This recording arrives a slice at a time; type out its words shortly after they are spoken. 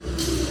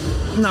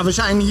Nou, we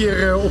zijn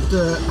hier op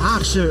de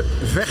Haagse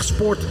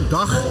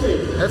Vechtsportdag.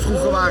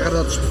 Vroeger waren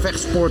dat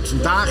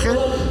vechtsportdagen.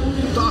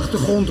 Op de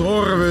achtergrond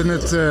horen we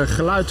het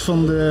geluid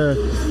van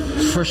de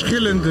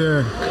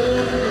verschillende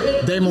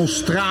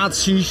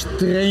demonstraties,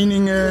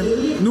 trainingen,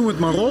 noem het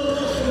maar op.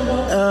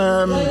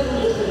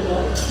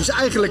 Het is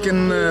eigenlijk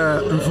een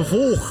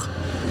vervolg.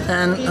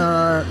 En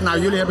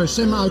jullie hebben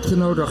Sam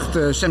uitgenodigd,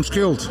 Sam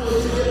Schild,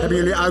 hebben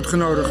jullie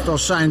uitgenodigd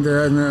als zijnde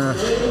een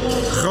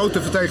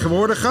grote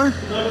vertegenwoordiger.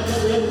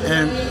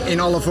 En in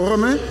alle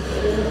vormen.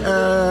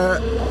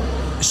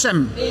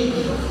 Sam,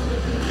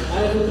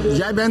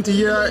 jij bent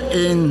hier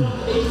in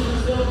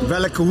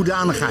welke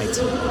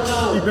hoedanigheid?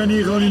 Ik ben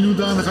hier gewoon in de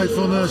hoedanigheid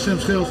van Sam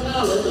Schild.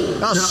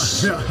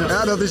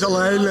 Ja, dat is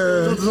al een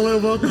hele... Dat is al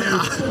heel wat. Ja.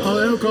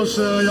 Ook als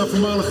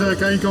voormalig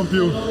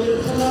K1-kampioen.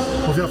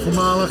 Of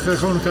voormalig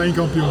gewoon een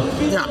K1-kampioen.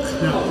 Ja.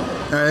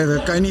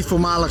 Dat kan je niet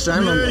voormalig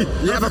zijn, want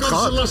je hebt het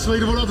gehad. Dat is lastig.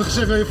 Er wordt altijd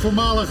gezegd,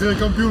 voormalig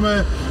kampioen,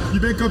 maar je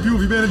bent kampioen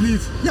of je bent het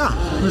niet. Ja.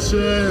 Dus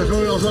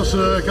gewoon als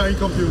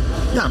K1-kampioen.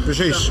 Ja,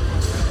 precies. Ja.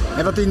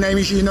 En wat die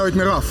nemen ze je nooit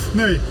meer af?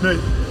 Nee.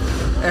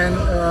 En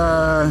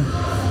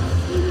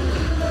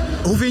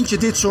hoe vind je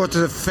dit soort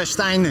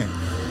festijnen?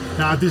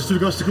 Ja, het is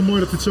natuurlijk hartstikke mooi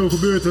dat dit zo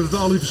gebeurt. Dat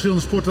al die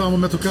verschillende sporten allemaal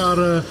met elkaar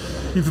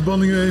in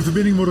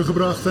verbinding worden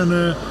gebracht.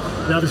 En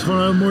het is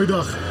gewoon een mooie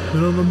dag.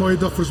 Een mooie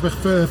dag voor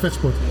de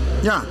vechtsport.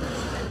 Ja,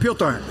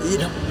 Piotr,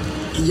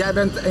 jij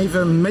bent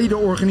even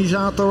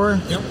mede-organisator.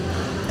 Ja.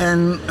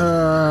 En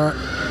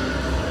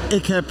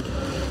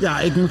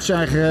ik moet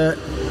zeggen,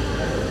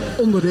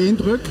 onder de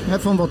indruk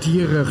van wat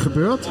hier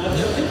gebeurt.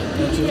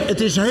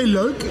 Het is heel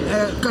leuk.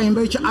 Kan je een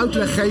beetje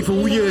uitleg geven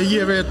hoe je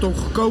hier weer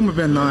toch gekomen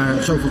bent na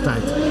zoveel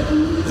tijd?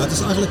 Ja, het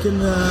is eigenlijk een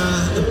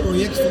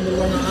project van de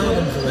lange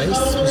adem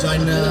geweest. We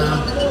zijn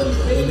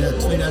in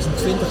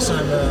 2020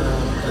 zijn we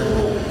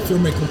veel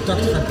meer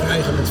contact gaan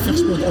krijgen met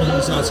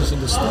vechtsportorganisaties in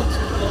de stad.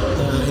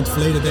 In het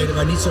verleden deden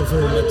wij niet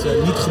zoveel met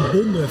niet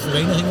gebonden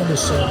verenigingen,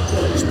 dus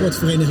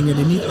sportverenigingen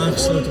die niet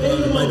aangesloten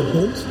waren bij de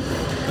bond.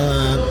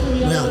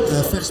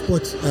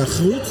 Vechtsport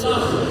groeit.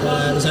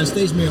 Er zijn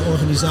steeds meer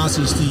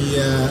organisaties die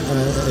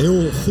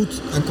heel goed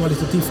en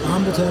kwalitatief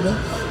aanbod hebben.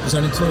 We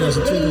zijn in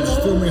 2020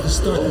 dus veel meer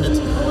gestart met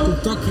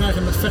contact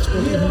krijgen met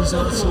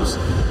vechtsportorganisaties.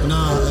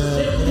 Daarna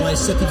allerlei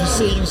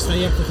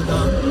certificeringstrajecten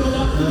gedaan.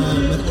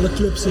 Met alle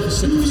clubs die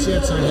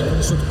gecertificeerd zijn, hebben we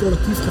een soort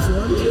collectief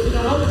gevormd.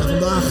 En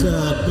vandaag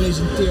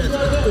presenteert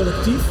het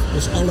collectief,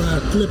 dus alle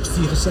clubs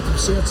die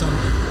gecertificeerd zijn,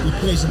 die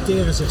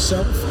presenteren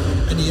zichzelf.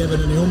 En die hebben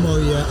een heel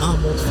mooi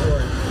aanbod voor,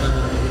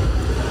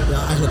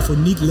 eigenlijk voor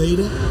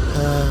niet-leden.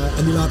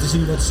 En die laten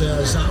zien wat ze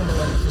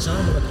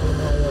gezamenlijk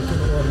allemaal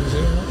kunnen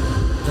organiseren.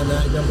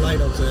 En ik ben blij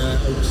dat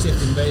ook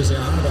Stichting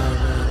BCA daar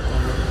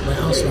bij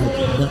aansluit.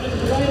 Ja.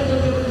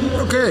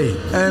 Oké,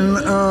 en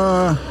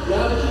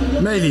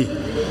Meli,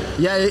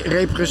 jij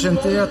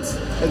representeert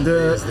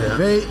de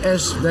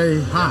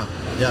WSDH.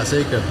 Ja,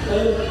 zeker.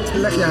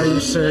 Leg jij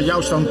eens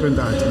jouw standpunt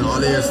uit. Nou,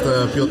 allereerst,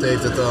 Piotr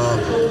heeft het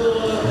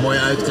mooi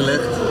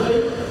uitgelegd.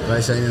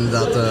 Wij zijn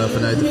inderdaad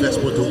vanuit de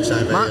vechtsporthoek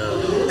zijn wij... Maar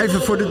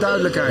even voor de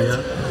duidelijkheid. Ja.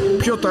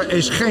 Piotr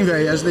is geen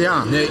WSDH.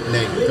 Nee.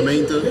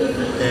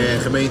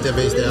 Gemeente en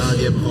WSDH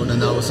die hebben gewoon een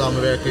nauwe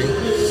samenwerking.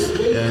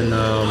 En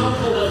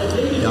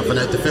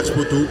vanuit de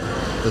vechtsporthoek,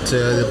 dat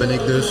ben ik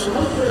dus,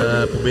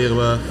 proberen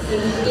we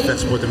de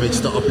vechtsport een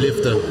beetje te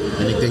upliften.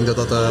 En ik denk dat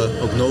dat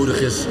ook nodig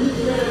is.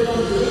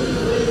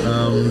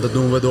 Dat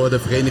doen we door de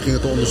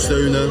verenigingen te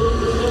ondersteunen.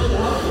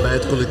 Bij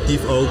het collectief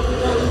ook.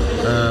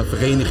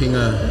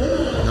 Verenigingen,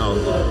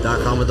 daar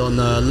gaan we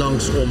dan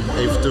langs om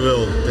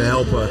eventueel te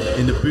helpen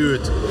in de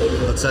buurt.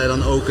 Dat zij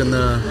dan ook een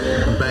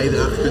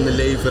bijdrage kunnen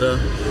leveren.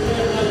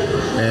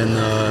 En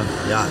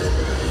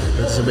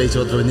dat is een beetje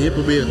wat we neer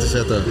proberen te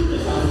zetten.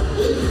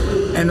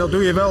 En dat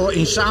doe je wel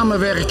in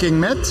samenwerking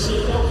met?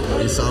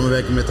 In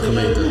samenwerking met de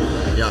gemeente,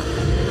 ja.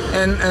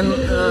 En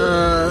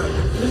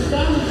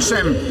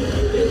Sam,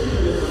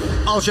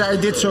 als jij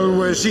dit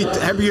zo ziet,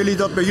 hebben jullie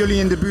dat bij jullie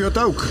in de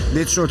buurt ook?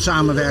 Dit soort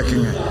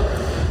samenwerkingen?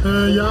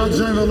 Er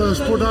zijn wel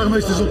sportdagen.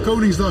 Meestal op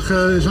Koningsdag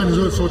zijn er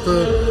zo'n soort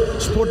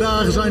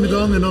sportdagen zijn er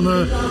dan. En dan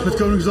met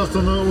Koningsdag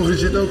dan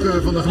organiseert ook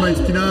van de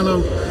gemeente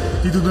Pinalo.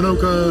 Die doet dan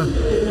ook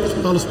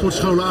alle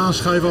sportscholen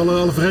aanschrijven,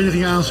 alle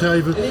verenigingen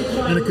aanschrijven.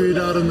 En dan kun je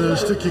daar een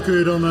stukje kun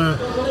je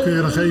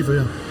dan geven.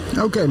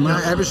 Ja. Oké,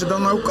 maar hebben ze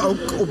dan ook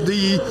op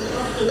die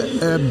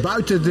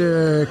buiten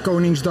de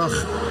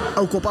Koningsdag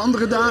ook op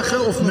andere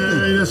dagen? Of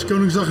nee,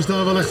 Koningsdag is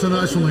daar wel echt een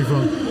uitzondering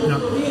van. Ja.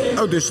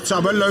 Oh, dus het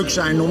zou wel leuk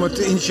zijn om het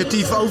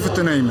initiatief over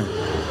te nemen.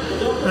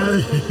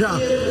 Ja,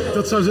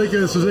 dat zou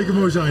zeker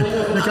mooi zijn.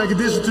 En kijk,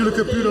 dit is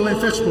natuurlijk puur alleen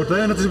vechtsport, hè?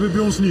 En dat is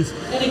bij ons niet.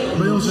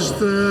 Bij ons is het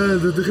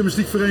de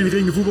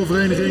gymnastiekvereniging, de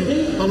voetbalvereniging,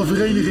 alle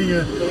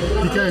verenigingen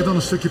die krijgen dan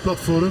een stukje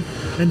platform.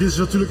 En dit is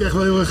natuurlijk echt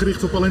wel heel erg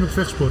gericht op alleen op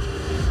vechtsport.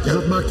 Dus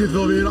dat maakt dit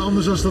wel weer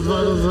anders dan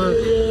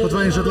wat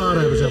wij in Zuid-Laren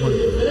hebben, zeg maar.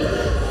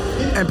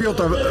 En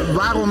Piotr,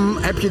 waarom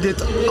heb je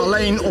dit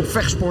alleen op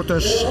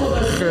vechtsporters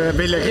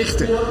willen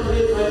richten?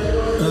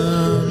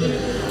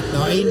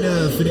 Eén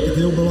vind ik het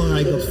heel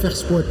belangrijk dat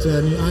vechtsport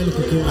nu eindelijk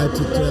een keer uit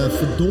het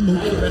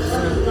verdomhoekje weg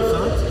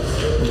gaat.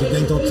 Want ik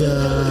denk dat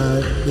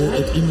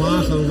het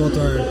imago wat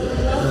er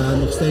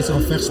nog steeds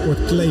aan vechtsport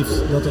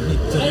kleeft, dat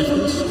niet terecht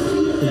is.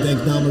 Ik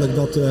denk namelijk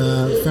dat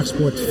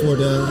vechtsport voor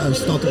een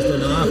stad als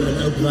Den Haag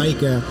en ook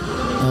wijken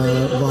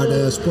waar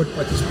de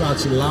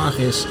sportparticipatie laag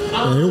is,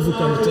 heel veel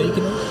kan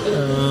betekenen.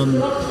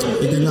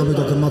 Ik denk namelijk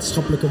dat de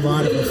maatschappelijke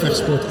waarde van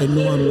vechtsport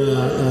enorm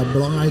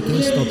belangrijk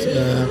is. Dat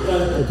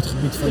op het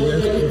gebied van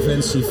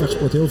jeugdpreventie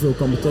vechtsport heel veel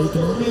kan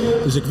betekenen.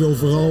 Dus ik wil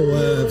vooral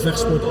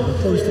vechtsport op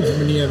een positieve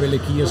manier wil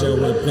ik hier zo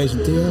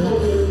presenteren.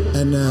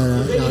 En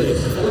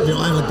ik wil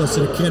eigenlijk dat ze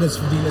de credits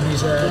verdienen die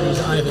ze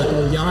eigenlijk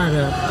al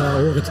jaren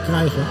horen te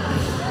krijgen.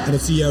 En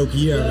dat zie je ook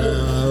hier,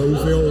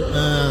 hoeveel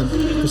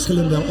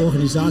verschillende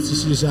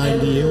organisaties hier zijn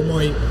die heel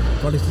mooi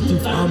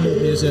kwalitatief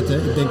aanbod neerzetten.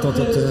 Ik denk dat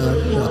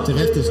het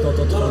terecht is dat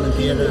dat gewoon een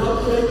keer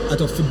uit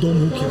dat verdomde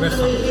hoekje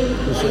weggaat.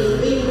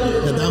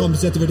 Dus daarom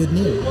zetten we dit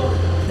neer.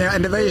 Ja,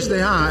 en de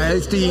WSDH,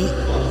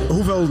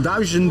 hoeveel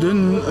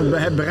duizenden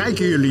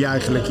bereiken jullie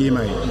eigenlijk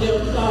hiermee?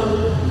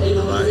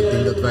 Maar ik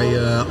denk dat wij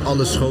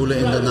alle scholen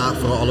in Den Haag,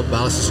 vooral alle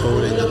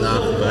basisscholen in Den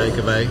Haag,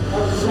 bereiken wij.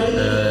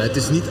 Het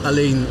is niet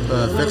alleen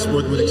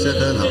vechtsport, moet ik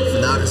zeggen. Nou,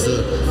 vandaag is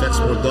de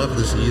Vechtsportdag,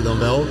 dus hier dan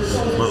wel.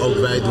 Maar ook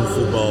wij doen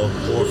voetbal,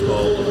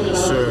 korfbal,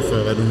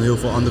 surfen, wij doen heel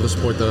veel andere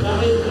sporten.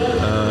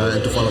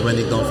 En toevallig ben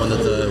ik dan van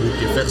het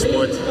hoekje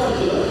vechtsport.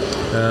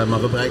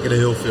 Maar we bereiken er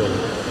heel veel.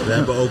 We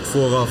hebben ook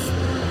vooraf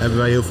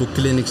wij heel veel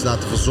clinics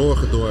laten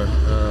verzorgen door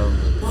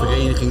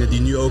verenigingen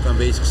die nu ook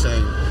aanwezig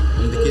zijn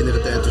om de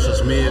kinderen te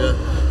enthousiasmeren,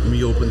 om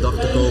hier op een dag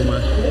te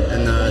komen.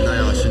 En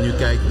als je nu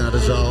kijkt naar de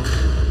zaal,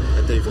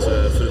 het heeft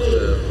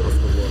vruchten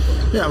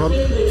afgeworpen. Ja, want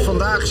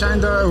vandaag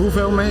zijn er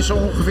hoeveel mensen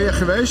ongeveer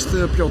geweest,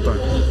 Piotr?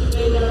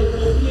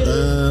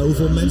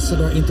 Hoeveel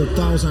mensen er in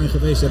totaal zijn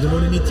geweest, er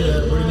worden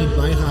niet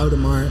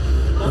bijgehouden, maar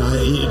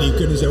die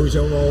kunnen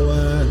sowieso wel,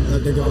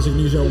 ik denk dat als ik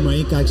nu zo om me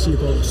heen kijk, zie ik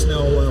al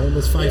snel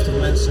 150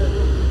 mensen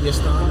hier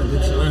staan. En dit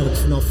is eigenlijk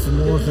vanaf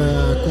vanmorgen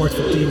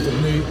 9:15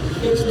 tot nu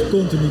is het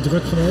continu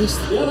druk geweest.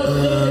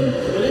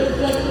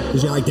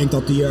 Dus ik denk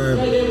dat hier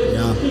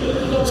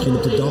misschien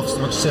op de dag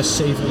straks 600,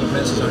 700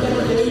 mensen zijn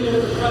geweest.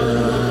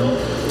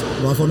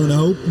 Waarvan een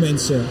hoop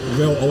mensen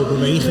wel al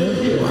bewegen.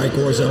 Maar ik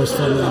hoor zelfs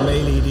van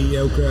Meli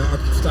die ook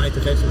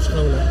activiteiten geeft op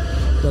scholen.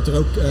 Dat er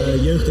ook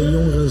jeugd en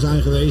jongeren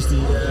zijn geweest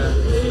die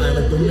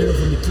eigenlijk door middel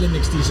van die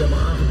clinics die ze hebben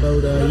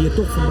aangeboden hier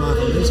toch vandaag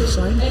aanwezig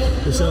zijn.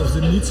 Dus zelfs de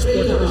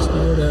niet-sporters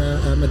worden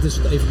met dit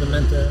soort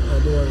evenementen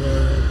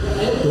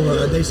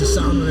door deze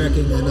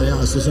samenwerking. En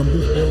als er zo'n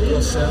boegbeeld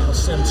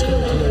als Sam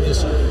Schild hier is,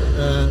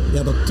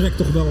 dat trekt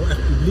toch wel echt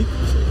publiek.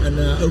 En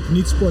ook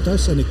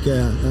niet-sporters. En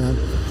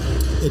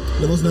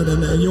er was net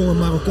een jonge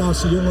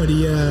Marokkaanse jongen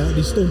die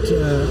stond,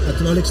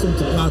 terwijl ik stond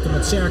te praten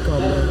met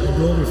Serkan, een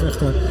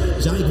gloryvechter,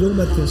 die zei ik wil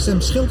met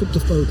Sam Schild op de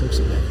foto. Ik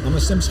zei,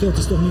 maar Sam Schild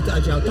is toch niet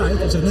uit jouw tijd?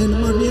 Hij zei nee, dat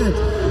maakt niet uit.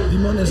 Die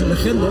man is een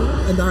legende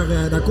en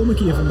daar kom ik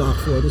hier vandaag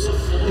voor. Dus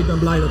ik ben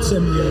blij dat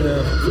Sam hier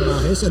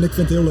vandaag is en ik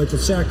vind het heel leuk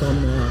dat Serkan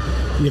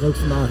hier ook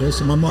vandaag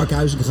is. Maar Mark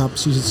Huizinga gaat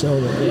precies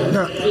hetzelfde.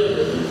 Ja.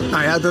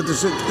 Nou ja, dat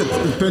is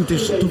het punt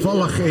is,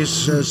 toevallig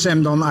is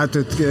Sam dan uit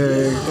het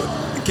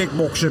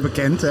kickboksen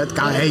bekend, het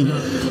K1.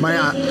 Maar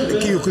ja,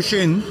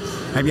 Kyokushin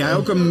heb jij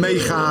ook een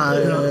mega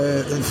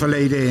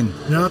verleden in.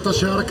 Ja,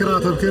 Tasjara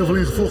Karate heb ik heel veel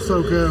in gevochten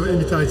ook in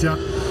die tijd, ja.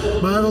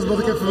 Maar wat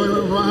ik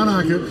even wil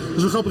aanhaken, dat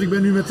is wel grappig, ik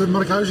ben nu met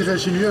Mark Huizinga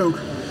nu ook.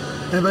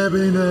 En wij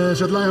hebben in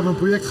Zuid-Laren een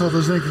project gehad,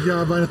 dat is denk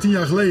ik bijna 10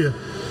 jaar geleden.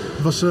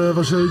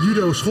 Was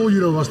judo,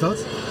 schooljudo was dat.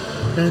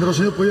 En dat was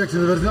een heel project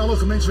en in alle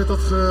gemeentes werd dat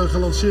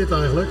gelanceerd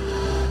eigenlijk.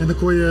 En dan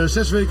kon je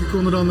 6 weken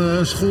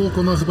een school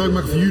gebruik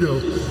maken van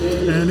judo.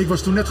 En ik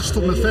was toen net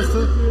gestopt met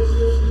vechten.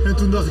 En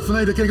toen dacht ik van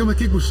dat kan ik ook met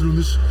kickboksen doen.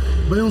 Dus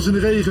bij ons in de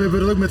regio hebben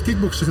we dat ook met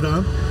kickboksen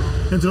gedaan.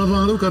 En toen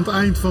hadden we ook aan het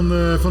eind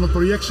van het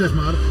project, zeg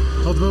maar,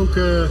 hadden we ook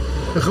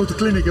een grote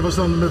clinic. En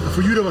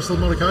voor judo was dat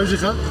Mark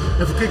Huizinga.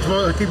 En voor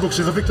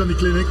kickboksen gaf ik dan die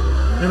clinic.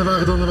 En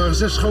er waren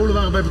 6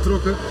 scholen bij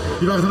betrokken.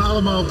 Die waren dan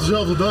allemaal op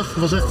dezelfde dag. Het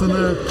was echt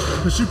een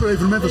super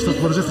evenement was dat.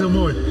 Dat is echt heel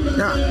mooi.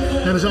 Ja.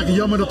 En dan is eigenlijk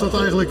jammer dat dat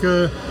eigenlijk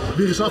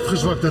weer is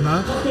afgezwakt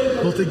daarna.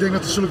 Want ik denk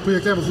dat zulke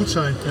projecten wel goed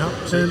zijn.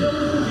 Ja. En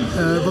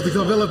wat ik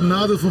dan wel het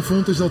nadeel van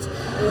vond is dat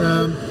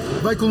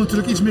wij konden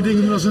natuurlijk iets meer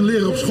dingen doen als een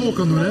leraar op school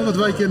kan doen. Hè? Want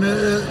wij kennen,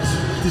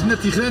 het is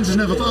net die grens is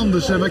net wat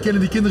anders. En wij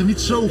kennen die kinderen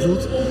niet zo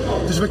goed.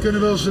 Dus wij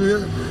kunnen wel eens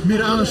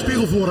meer aan een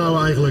spiegel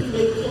voorhouden eigenlijk.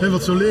 En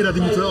want zo'n leraar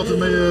die moet er altijd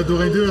mee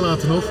door een deur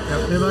laten nog.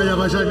 En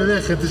wij zijn weer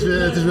weg. Het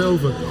is weer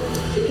over.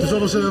 Dus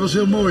dat was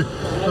heel mooi.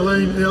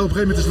 Alleen op een gegeven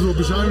moment is het door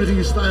bezuiniging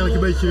is het eigenlijk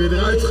een beetje weer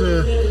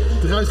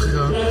eruit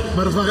gegaan.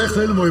 Maar dat waren echt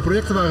hele mooie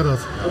projecten waren dat.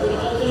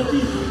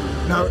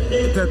 Nou,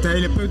 het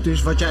hele punt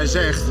is wat jij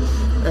zegt.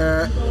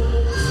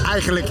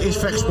 Eigenlijk is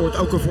vechtsport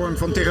ook een vorm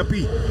van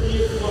therapie.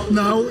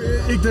 Nou,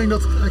 ik denk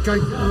dat,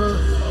 kijk,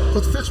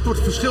 wat vechtsport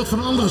verschilt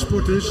van andere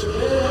sporten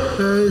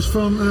is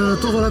van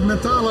toch wel het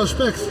mentale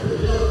aspect.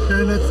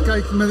 En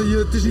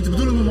het is niet de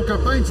bedoeling om elkaar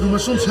pijn te doen, maar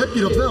soms heb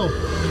je dat wel.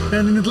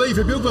 En in het leven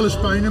heb je ook wel eens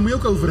pijn en daar moet je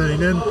ook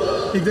overheen. En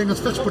ik denk dat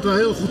vechtsport daar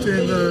heel goed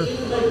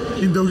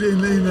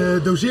in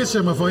doseert,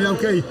 zeg maar, van ja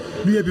oké,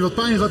 nu heb je wat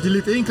pijn gehad, je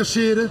liet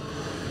incasseren.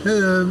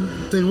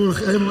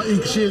 Tegenwoordig helemaal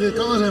incasseren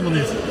kan dat helemaal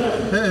niet.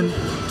 En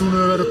toen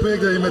we dat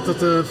project deden met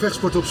dat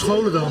vechtsport op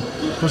scholen dan,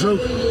 was ook,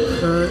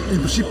 in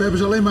principe hebben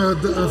ze alleen maar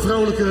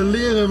vrouwelijke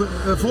leren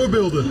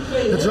voorbeelden.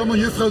 Het is allemaal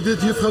juffrouw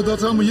dit, juffrouw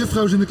dat, allemaal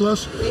juffrouws in de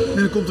klas.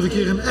 En dan komt er een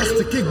keer een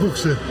echte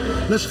kickbokser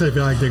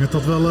lesgeven. Ja, ik denk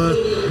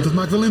dat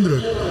maakt wel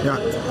indruk. Ja,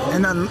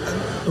 en dan,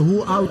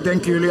 hoe oud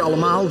denken jullie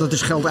allemaal, dat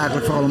is geldt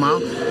eigenlijk voor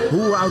allemaal,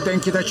 hoe oud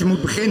denk je dat je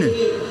moet beginnen?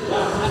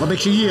 Want ik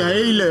zie hier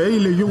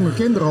hele jonge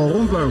kinderen al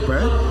rondlopen,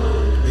 hè?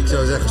 Ik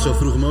zou zeggen zo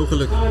vroeg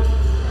mogelijk.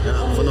 Ja,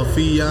 vanaf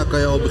 4 jaar kan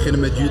je al beginnen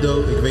met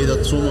judo. Ik weet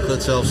dat sommigen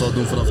het zelfs al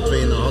doen vanaf 2,5.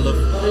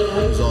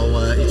 Dus al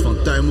iets van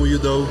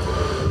tuimeljudo.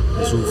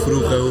 Dus hoe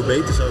vroeger hoe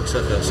beter zou ik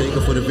zeggen.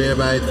 Zeker voor de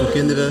weerbaarheid voor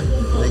kinderen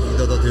denk ik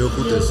dat dat heel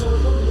goed is.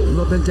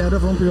 Wat denk jij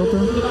daarvan, Piotr?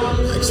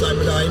 Ik sluit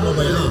me daar helemaal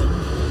bij aan.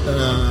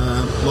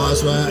 Maar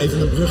als we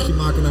even een brugje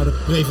maken naar de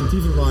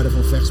preventieve waarde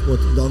van vechtsport,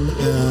 dan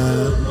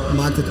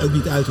maakt het ook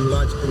niet uit hoe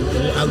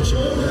oud je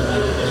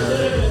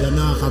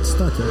daarna gaat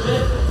starten.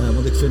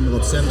 Want ik vind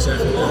wat Sam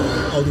zegt,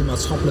 al die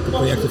maatschappelijke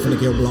projecten vind ik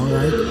heel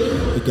belangrijk.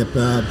 Ik heb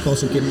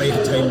pas een keer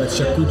meegetraind met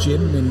Shaku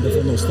Gym in de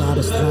Van der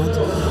Stadenstraat.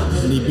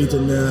 En die biedt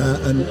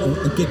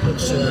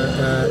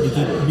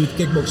biedt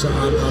kickboksen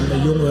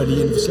aan jongeren die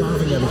in de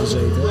verslaving hebben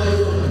gezeten.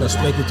 En daar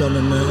spreek ik dan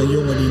een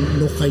jongen die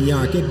nog geen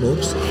jaar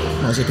kickbokst.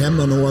 Maar als ik hem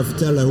dan hoor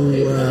vertellen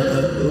hoe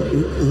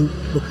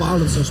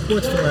bepalend zo'n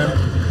sport voor hem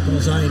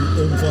kan zijn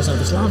om van zijn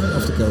verslaving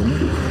af te komen,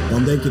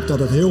 dan denk ik dat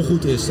het heel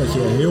goed is dat je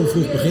heel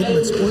vroeg begint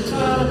met sport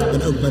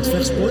en ook met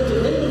vechtsport.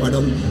 Maar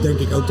dan denk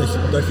ik ook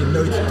dat je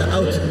nooit te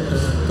oud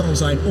kan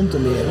zijn om te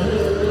leren.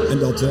 En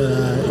dat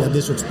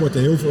dit soort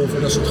sporten heel veel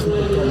voor dat soort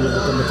groepen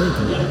kan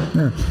betekenen.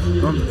 Ja.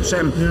 Want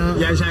Sam,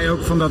 jij zei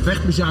ook van dat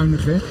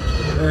wegbezuinigen.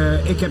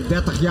 Ik heb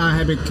 30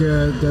 jaar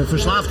de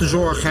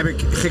verslaafdenzorg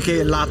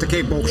laten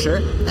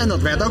kickboksen en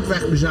dat werd ook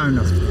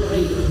wegbezuinigd.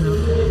 Ja.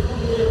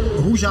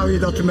 Hoe zou je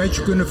dat een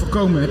beetje kunnen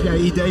voorkomen? Heb jij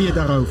ideeën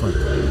daarover?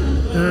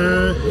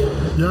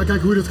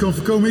 Kijk hoe je dat kan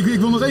voorkomen. Ik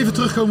wil nog even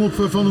terugkomen op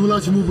van hoe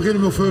laat je moet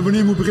beginnen of wanneer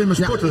je moet beginnen met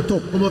sporten. Ja,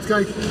 top. Omdat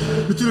kijk,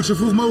 natuurlijk zo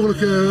vroeg mogelijk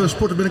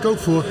sporten ben ik ook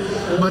voor.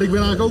 Maar ik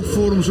ben eigenlijk ook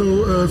voor om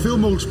zo veel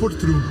mogelijk sporten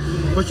te doen.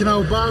 Wat je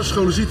nou op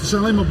basisscholen ziet, er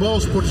zijn alleen maar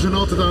balsporten zijn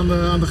altijd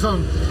aan de gang.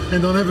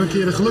 En dan hebben we een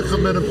keer de geluk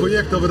gehad met een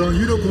project dat we dan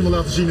judo konden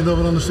laten zien en dat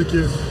we dan een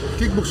stukje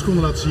kickbox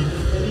konden laten zien.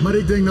 Maar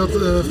ik denk dat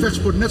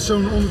vechtsport net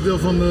zo'n onderdeel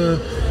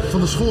van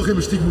de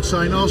schoolgymnastiek moet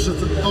zijn als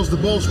de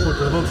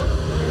balsporten. Want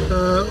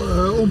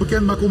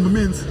onbekend maakt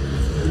onbemind.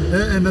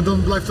 En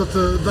dan blijft het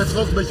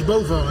altijd een beetje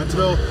boven hangen.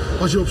 Terwijl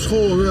als je op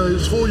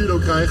schooljudo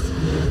krijgt,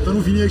 dan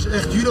hoef je niet eens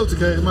echt judo te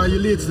krijgen. Maar je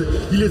leert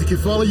een keer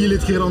vallen, je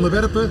leert een keer een ander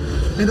werpen.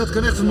 En dat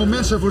kan echt een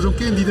moment zijn voor zo'n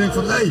kind die denkt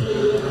van hé,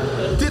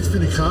 dit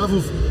vind ik gaaf.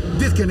 Of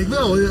dit ken ik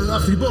wel.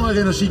 Achter die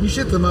balarena zie ik niet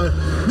zitten. Maar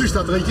nu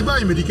staat er eentje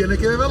bij me, die kan ik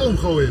wel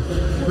omgooien.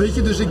 Weet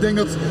je, dus ik denk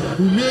dat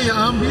hoe meer je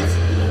aanbiedt,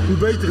 hoe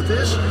beter het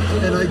is.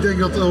 En ik denk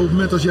dat op het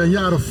moment als je een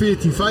jaar of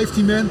 14,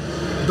 15 bent,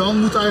 dan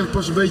moet eigenlijk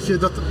pas een beetje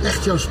dat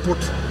echt jouw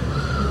sport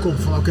komt.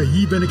 Van oké,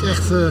 hier ben ik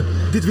echt,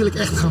 dit wil ik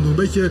echt gaan doen. Een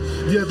beetje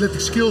die athletic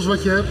skills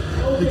wat je hebt.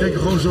 Ik denk er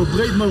gewoon zo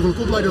breed mogelijk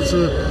opleiden dat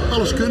ze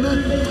alles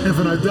kunnen. En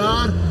vanuit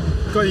daar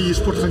kan je je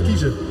sport gaan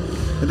kiezen.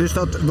 Dus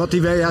dat wat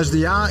die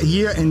WSDA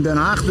hier in Den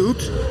Haag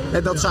doet,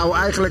 dat zou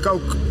eigenlijk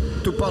ook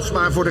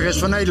toepasbaar voor de rest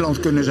van Nederland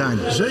kunnen zijn.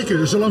 Zeker,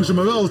 dus zolang ze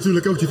maar wel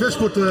natuurlijk ook die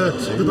vechtsport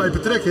erbij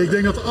betrekken. Ik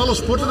denk dat alle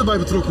sporten erbij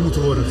betrokken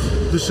moeten worden.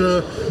 Dus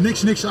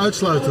niks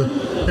uitsluiten.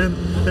 En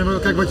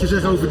kijk wat je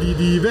zegt over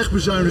die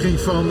wegbezuiniging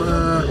van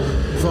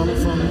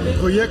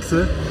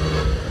projecten.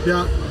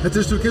 Ja, het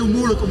is natuurlijk heel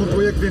moeilijk om een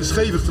project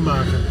winstgevend te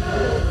maken.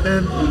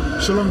 En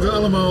zolang er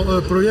allemaal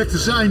projecten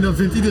zijn, dan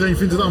vindt iedereen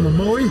het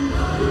allemaal mooi.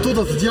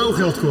 Totdat het jouw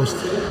geld kost.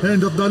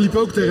 En daar liep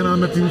ook tegenaan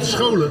met die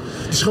scholen.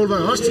 Die scholen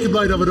waren hartstikke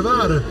blij dat we er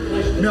waren.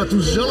 Maar ja,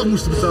 toen ze zelf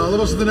moesten betalen,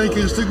 was het in één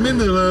keer een stuk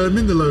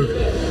minder leuk.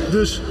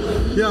 Dus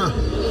ja.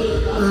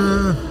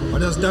 Maar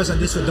daar zijn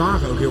dit soort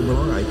dagen ook heel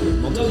belangrijk in.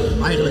 Want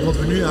eigenlijk wat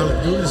we nu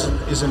eigenlijk doen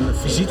is een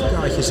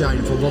visitekaartje zijn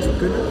voor wat we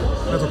kunnen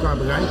met elkaar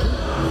bereiken.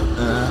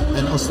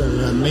 En als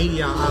er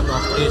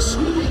media-aandacht is,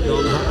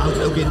 dan houdt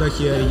het ook in dat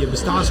je je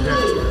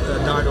bestaansrecht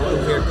daardoor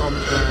ook weer kan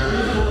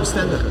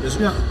bestendigen. Dus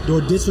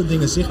door dit soort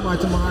dingen zichtbaar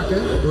te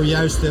maken, door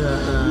juist de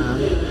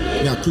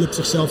club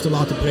zichzelf te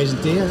laten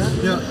presenteren,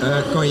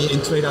 kan je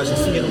in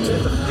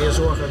 2024 weer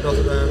zorgen dat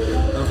we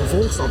een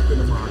vervolgstap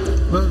kunnen maken.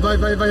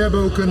 Wij hebben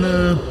ook een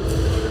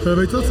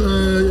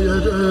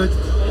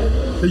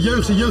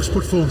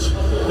jeugdsportfonds,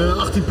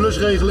 18+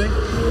 regeling.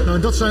 Nou,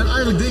 dat zijn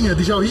eigenlijk dingen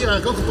die zou hier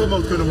eigenlijk ook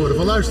gepromoot kunnen worden.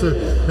 Van luister,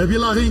 heb je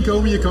laag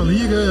inkomen, je kan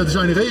hier, er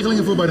zijn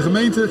regelingen voor bij de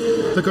gemeente,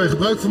 daar kan je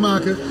gebruik van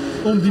maken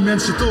om die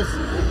mensen toch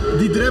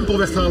die drempel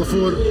weg te halen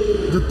voor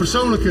het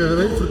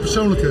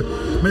persoonlijke.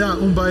 Maar ja,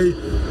 om bij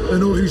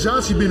een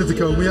organisatie binnen te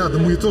komen,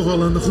 dan moet je toch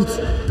wel een goed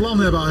plan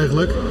hebben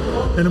eigenlijk.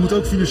 En dan moet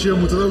ook financieel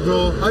het ook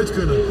wel uit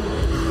kunnen.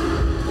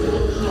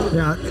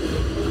 Ja,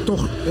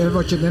 toch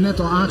wat je net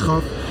al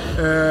aangaf,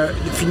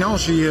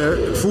 financiën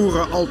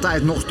voeren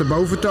altijd nog de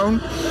boventoon.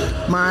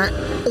 Maar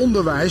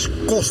onderwijs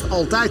kost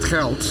altijd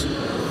geld.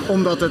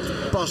 Omdat het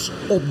pas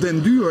op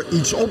den duur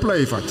iets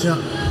oplevert. Ja.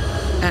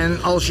 En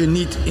als je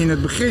niet in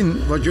het begin,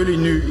 wat jullie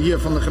nu hier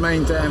van de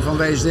gemeente en van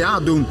WSDA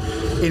doen,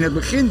 in het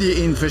begin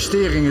die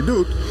investeringen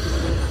doet,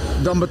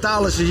 dan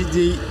betalen ze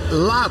die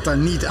later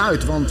niet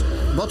uit. Want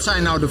wat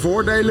zijn nou de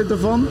voordelen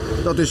daarvan?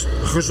 Dat is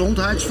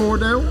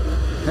gezondheidsvoordeel.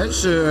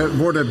 Ze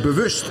worden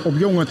bewust op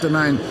jonge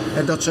termijn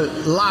dat ze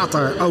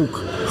later ook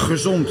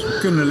gezond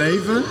kunnen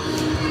leven.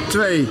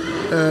 2,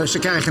 ze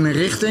krijgen een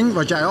richting,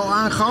 wat jij al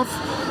aangaf.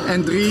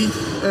 En 3,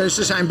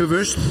 ze zijn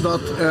bewust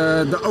dat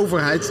de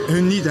overheid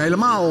hun niet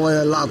helemaal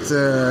laat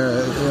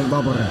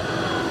wabberen.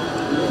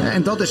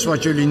 En dat is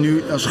wat jullie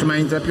nu als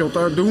gemeente heb je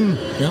te doen.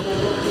 Ja.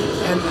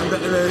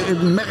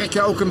 En merk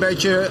je ook een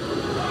beetje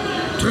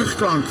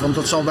terugklank, want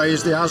dat zal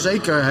WSDA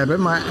zeker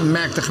hebben, maar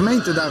merkt de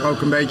gemeente daar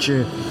ook een beetje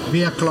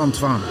weerklank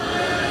van?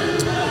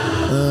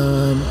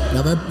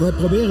 Wij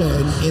proberen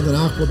in Den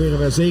Haag proberen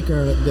we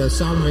zeker de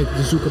samenwerking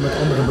te zoeken met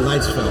andere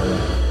beleidsvelden.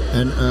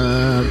 En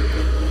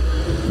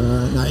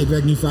ik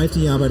werk nu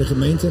 15 jaar bij de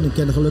gemeente en ik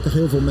ken gelukkig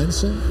heel veel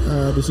mensen.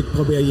 Dus ik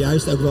probeer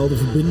juist ook wel de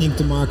verbinding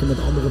te maken met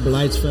andere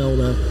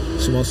beleidsvelden,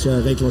 zoals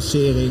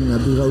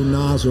reclassering, bureau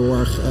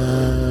nazorg,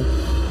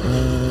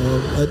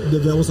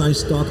 de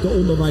welzijnstak, de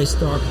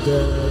onderwijstak,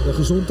 de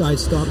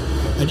gezondheidstak.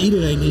 En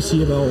iedereen is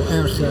hier wel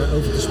erg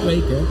over te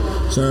spreken.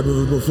 Zo hebben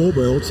we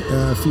bijvoorbeeld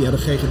via de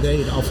GGD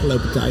de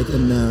afgelopen tijd,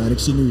 en ik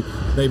zie nu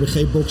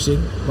BBG Boxing,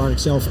 waar ik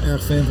zelf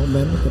erg fan van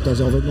ben. Ik heb daar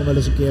zelf ook nog wel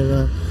eens een keer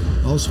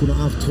handschoenen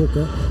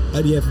aangetrokken.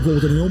 Die heeft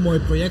bijvoorbeeld een heel mooi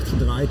project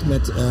gedraaid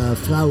met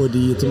vrouwen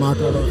die te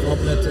maken hadden gehad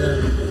met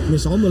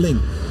mishandeling.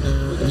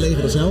 Het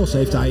leger zelfs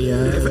heeft hij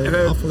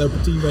de afgelopen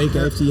 10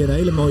 weken heeft hij een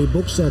hele mooie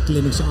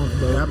boxclinics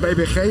aangeboden. Ja,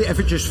 BBG,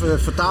 eventjes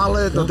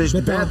vertalen, dat is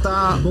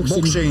Beta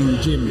Boxing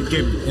Gym.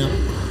 Ja,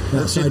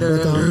 dat zit in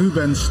de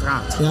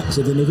Rubenstraat. Ja,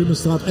 zit in de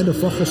Rubenstraat en de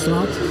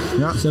Vachelstraat.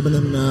 Ja. Ze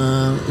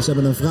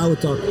hebben een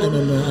vrouwentak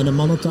en een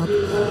mannentak.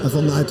 En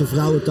vanuit de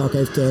vrouwentak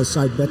heeft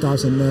Said Beta en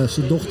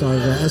zijn dochter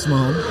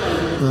Esmahan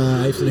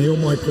heeft een heel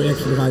mooi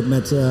project gedraaid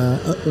met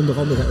onder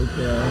andere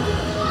ook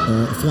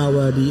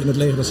vrouwen die in het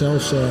leger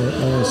zelfs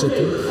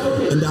zitten.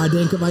 En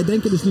wij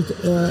denken dus niet,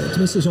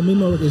 tenminste zo min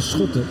mogelijk in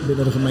schotten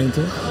binnen de gemeente.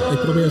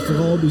 Ik probeer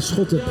vooral die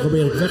schotten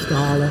weg te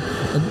halen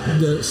en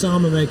de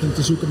samenwerking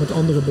te zoeken met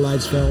andere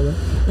beleidsvelden.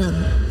 Ja,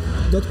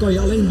 dat kan je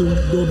alleen doen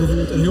door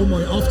bijvoorbeeld een heel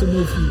mooi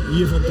aftermovie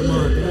hiervan te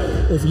maken.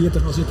 Of hier te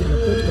gaan zitten in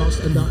een podcast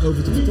en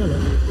daarover te vertellen.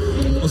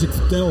 Als ik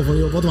vertel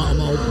van wat we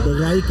allemaal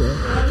bereiken,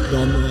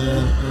 dan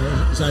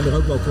zijn er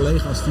ook wel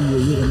collega's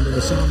die hierin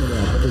willen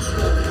samenwerken. Dus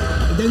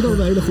ik denk dat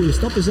we hele goede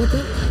stappen zetten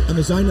en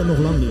we zijn er nog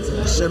lang niet.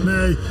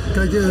 Nee,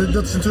 kijk,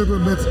 dat is natuurlijk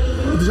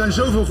er zijn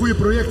zoveel goede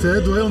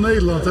projecten door heel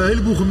Nederland, een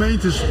heleboel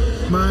gemeentes,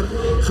 maar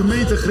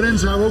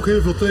gemeentegrenzen houden ook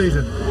heel veel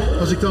tegen.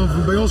 Als ik dan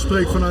bij ons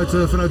spreek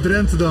vanuit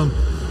Drenthe dan,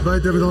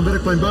 hebben we dan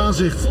werkplein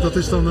Baanzicht, dat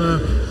is dan,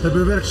 hebben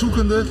we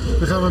werkzoekenden,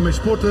 daar gaan we mee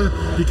sporten,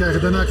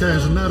 daarna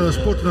krijgen ze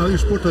na uur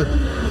sporten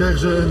krijgen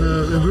ze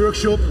een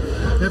workshop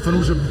van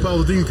hoe ze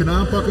bepaalde dingen kunnen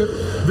aanpakken.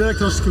 Werkt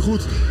hartstikke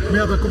goed, maar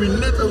ja, dan kom je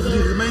net over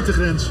die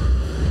gemeentegrens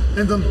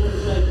en dan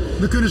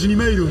kunnen ze niet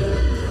meedoen.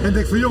 En ik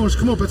denk van jongens,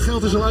 kom op, het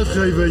geld is al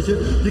uitgegeven, weet je.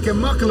 Je kan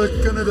makkelijk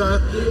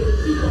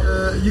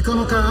je kan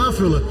elkaar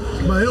aanvullen.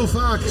 Maar heel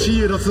vaak zie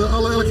je dat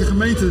elke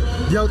gemeente,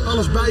 die houdt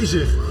alles bij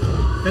zich.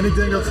 En ik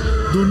denk dat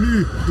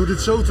door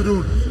dit zo te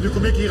doen, nu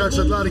kom ik hier uit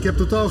Zuid-Laren, ik heb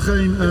totaal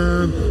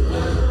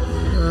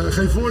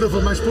geen voordeel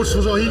van mijn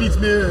sportschool, zal hier niet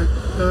meer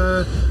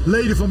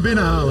leden van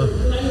binnen halen.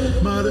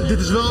 Maar dit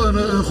is wel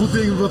een goed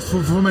ding wat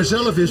voor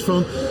mijzelf is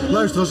van,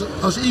 luister,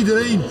 als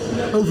iedereen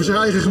over zijn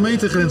eigen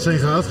gemeentegrens heen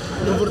gaat,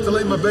 dan wordt het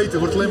alleen maar beter,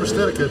 wordt het alleen maar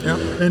sterker. Ja.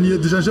 En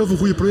er zijn zoveel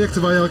goede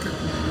projecten waar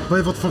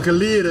je wat van kan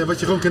leren en wat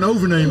je gewoon kan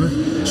overnemen,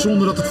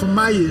 zonder dat het van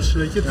mij is,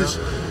 weet je.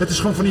 Het is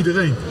gewoon van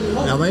iedereen.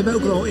 Ja, wij hebben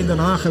ook wel in Den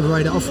Haag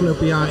de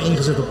afgelopen jaren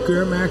ingezet op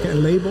keurmerken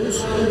en labels.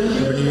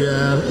 We hebben nu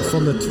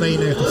van de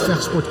 92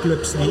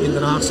 vechtsportclubs die in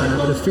Den Haag zijn,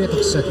 hebben we de 40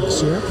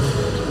 gecertificeerd.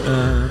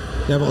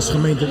 Daar hebben we als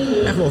gemeente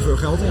echt wel veel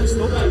geld in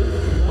gestopt.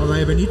 Maar wij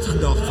hebben niet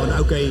gedacht van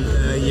oké,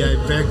 jij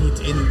werkt niet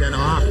in Den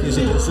Haag, je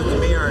zit in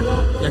Zoetermeer,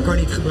 jij kan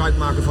niet gebruik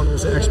maken van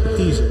onze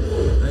expertise.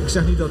 Ik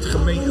zeg niet dat,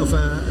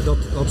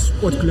 dat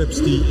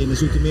sportclubs die in de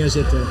Zoetermeer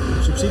zitten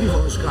subsidie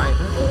van ons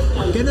krijgen,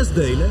 maar kennis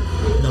delen,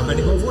 daar ben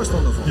ik wel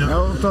voorstander van. Ja.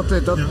 Nou,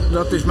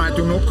 dat is mij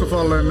toen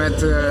opgevallen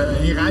met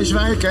in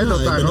Rijswijk, hè,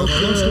 dat daar ook.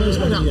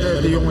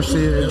 De jongens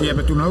die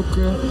hebben toen ook.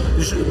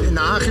 Dus in Den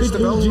Haag is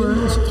er wel.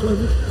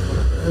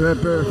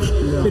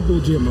 Pitbull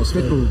Gym was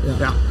het.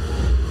 Ja.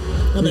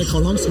 Daar ben ik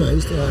gewoon langs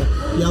geweest.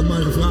 Je had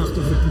mij gevraagd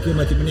of ik een keer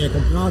met die meneer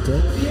kon praten.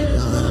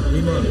 Ja,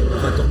 prima. Dan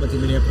ga ik toch met die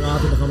meneer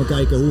praten. Dan gaan we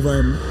kijken hoe we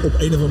hem op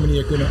een of andere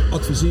manier kunnen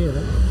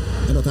adviseren.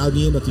 En dat houdt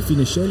niet in dat hij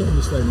financiële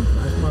ondersteuning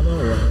krijgt, maar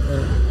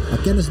wel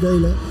kennis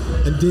delen.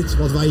 En dit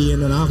wat wij hier in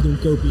Den Haag doen,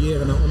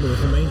 kopiëren naar andere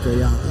gemeenten.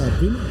 Ja,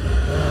 prima.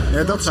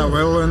 Ja, dat zou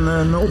wel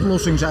een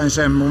oplossing zijn,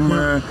 Sam, om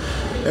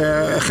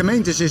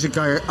gemeentes eens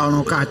aan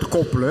elkaar te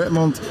koppelen.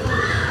 Want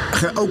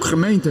ook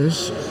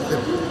gemeentes,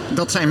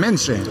 dat zijn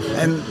mensen.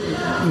 En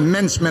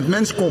mens met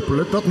mens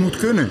koppelen, dat moet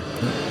kunnen.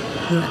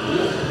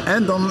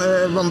 En dan,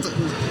 want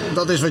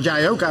dat is wat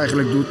jij ook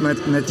eigenlijk doet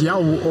met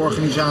jouw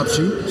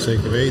organisatie.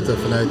 Zeker weten.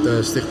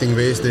 Vanuit Stichting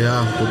WSDH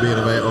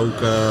proberen wij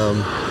ook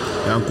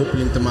een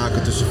koppeling te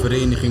maken tussen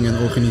vereniging en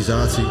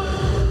organisatie.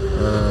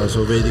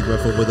 Zo weet ik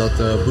bijvoorbeeld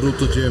dat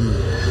Bruto Gym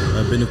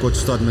binnenkort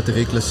start met de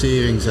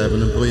reclassering. Ze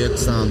hebben een project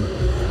staan.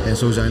 En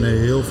zo zijn er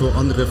heel veel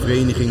andere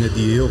verenigingen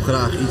die heel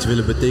graag iets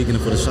willen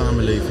betekenen voor de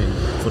samenleving,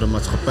 voor de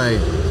maatschappij.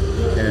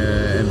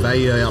 En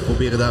wij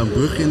proberen daar een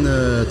brug in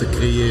te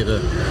creëren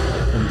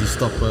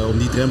om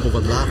die drempel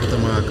wat lager te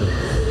maken.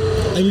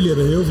 En jullie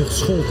hebben heel veel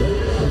geschoold, hè?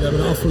 Jullie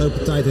hebben de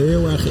afgelopen tijd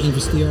heel erg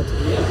geïnvesteerd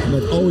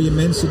met al je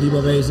mensen die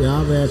bij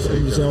WSDH werken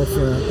om jezelf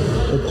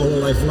op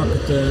allerlei vlakken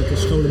te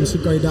scholen.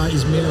 Misschien kan je daar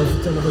iets meer over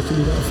vertellen wat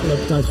jullie de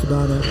afgelopen tijd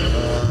gedaan hebben.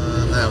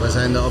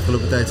 De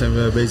afgelopen tijd zijn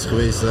we bezig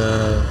geweest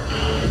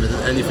met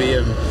het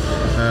NIVM,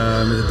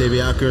 met de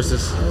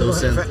DBA-cursus,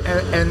 docent.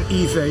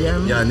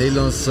 NIVM? Ja,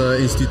 Nederlands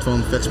Instituut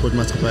van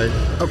Vechtsportmaatschappij.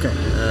 Oké.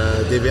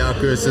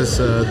 DBA-cursus,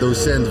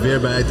 docent,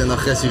 weerbaarheid en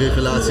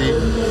agressieregulatie.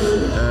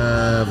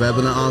 We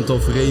hebben een aantal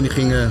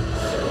verenigingen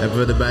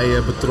erbij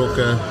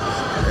betrokken.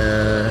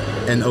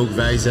 En ook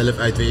wij zelf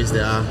uit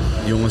WSDH,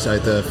 jongens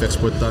uit de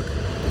vechtsporttak,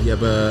 die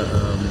hebben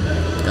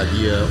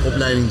die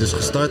opleiding dus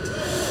gestart.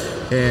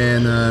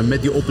 En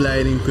met die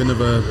opleiding kunnen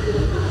we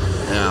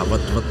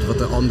wat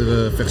de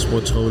andere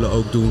vechtsportscholen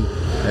ook doen.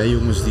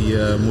 Jongens die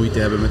moeite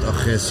hebben met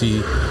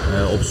agressie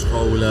op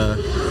scholen.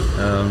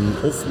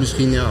 Of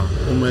misschien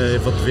om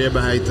wat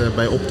weerbaarheid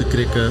bij op te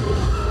krikken.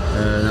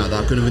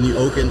 Daar kunnen we nu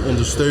ook in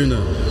ondersteunen.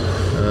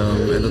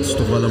 En dat is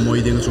toch wel een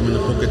mooie ding om in de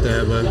pocket te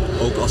hebben.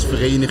 Ook als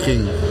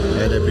vereniging.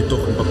 Dan heb je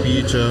toch een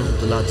papiertje om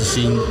te laten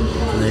zien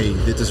van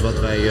dit is wat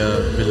wij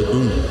willen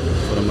doen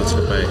voor de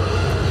maatschappij.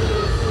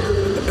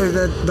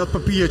 Dat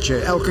papiertje,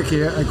 elke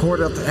keer, ik hoor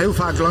dat heel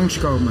vaak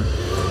langskomen.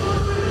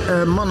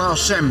 Mannen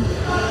als Sam,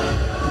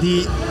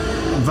 die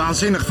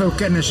waanzinnig veel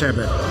kennis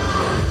hebben.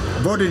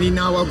 Worden die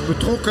nou ook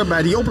betrokken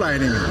bij die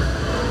opleidingen?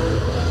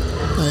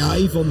 Nou ja,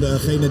 een van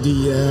degenen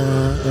die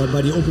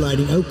bij die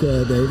opleiding ook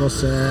deed was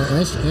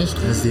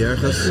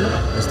SDR.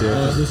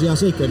 Dus ja,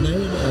 zeker. Nee.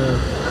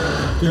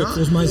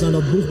 Volgens mij zijn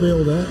dat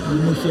boegbeelden,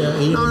 die moet je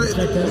hierin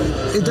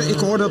betrekken. Ik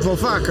hoor dat wel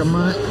vaker,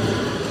 maar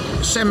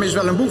Sam is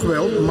wel een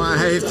boegbeeld, maar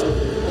hij heeft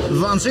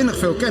waanzinnig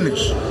veel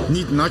kennis.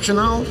 Niet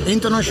nationaal,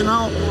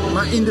 internationaal,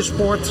 maar in de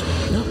sport,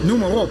 noem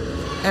maar op.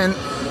 En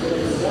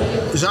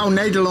zou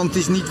Nederland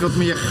eens niet wat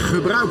meer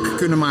gebruik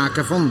kunnen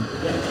maken van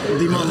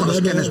die man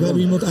als kennisbron? We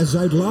hebben iemand uit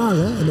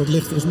Zuid-Laren, en dat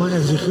ligt volgens mij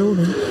ergens in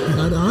Groningen,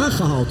 naar Den Haag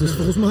gehaald. Dus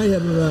volgens mij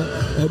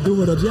doen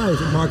we dat juist.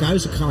 Mark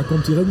Huizengraag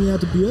komt hier ook niet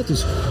uit de buurt.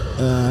 Dus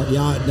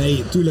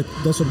tuurlijk,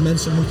 dat soort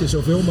mensen moet je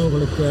zoveel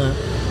mogelijk...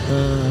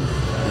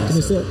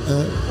 Tenminste,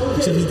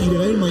 ik zeg niet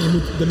iedereen, maar je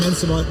moet de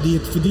mensen die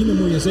het verdienen,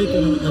 moet je zeker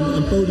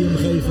een podium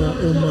geven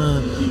om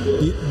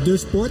de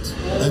sport.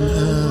 En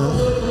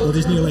dat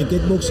is niet alleen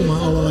kickboksen, maar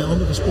allerlei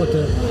andere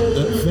sporten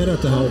verder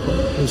te helpen.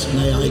 Dus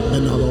ik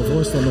ben daar wel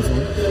voorstander van.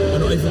 En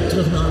nog even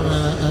terug naar,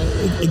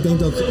 ik denk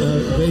dat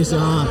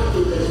WSDH,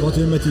 wat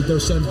we met die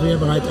docent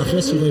weerbaarheid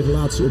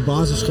agressieregulatie op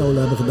basisscholen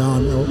hebben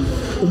gedaan,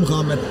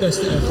 omgaan met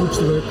pesten en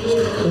groepsdruk,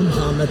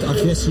 omgaan met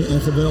agressie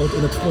en geweld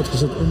in het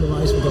voortgezet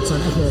onderwijs, want dat zijn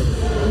echt wel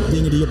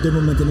dingen die op dit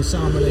moment in de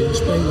samenleving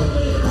spelen.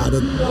 Ja,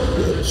 dat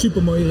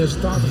super mooie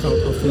resultaten gehad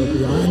afgelopen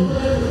jaar.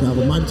 En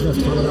wat mij betreft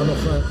gaan we daar nog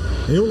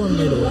heel lang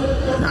mee door.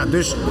 Ja,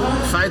 dus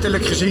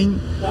feitelijk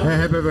gezien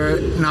hebben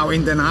we nou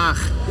in Den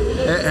Haag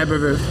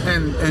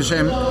en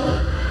Sam,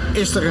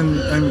 is er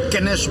een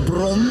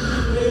kennisbron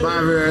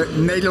waar we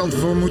Nederland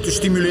voor moeten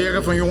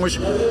stimuleren van jongens,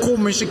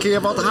 kom eens een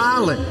keer wat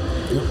halen.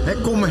 Ja.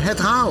 Kom het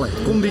halen.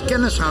 Kom die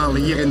kennis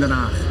halen hier in Den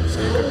Haag.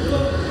 Zeker.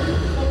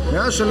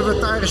 Ja, zullen we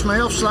het daar eens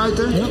mee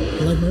afsluiten? Ja,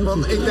 lijkt me heel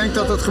Want goed. ik denk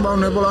dat het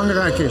gewoon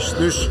belangrijk is.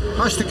 Dus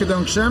hartstikke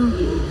dank Sam,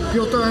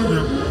 Piotr,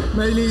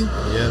 Meli.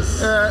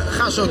 Yes.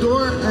 Ga zo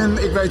door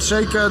en ik weet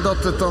zeker dat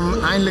het dan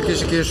eindelijk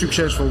eens een keer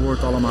succesvol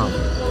wordt allemaal.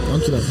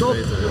 Dankjewel. Top,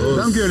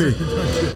 dank jullie.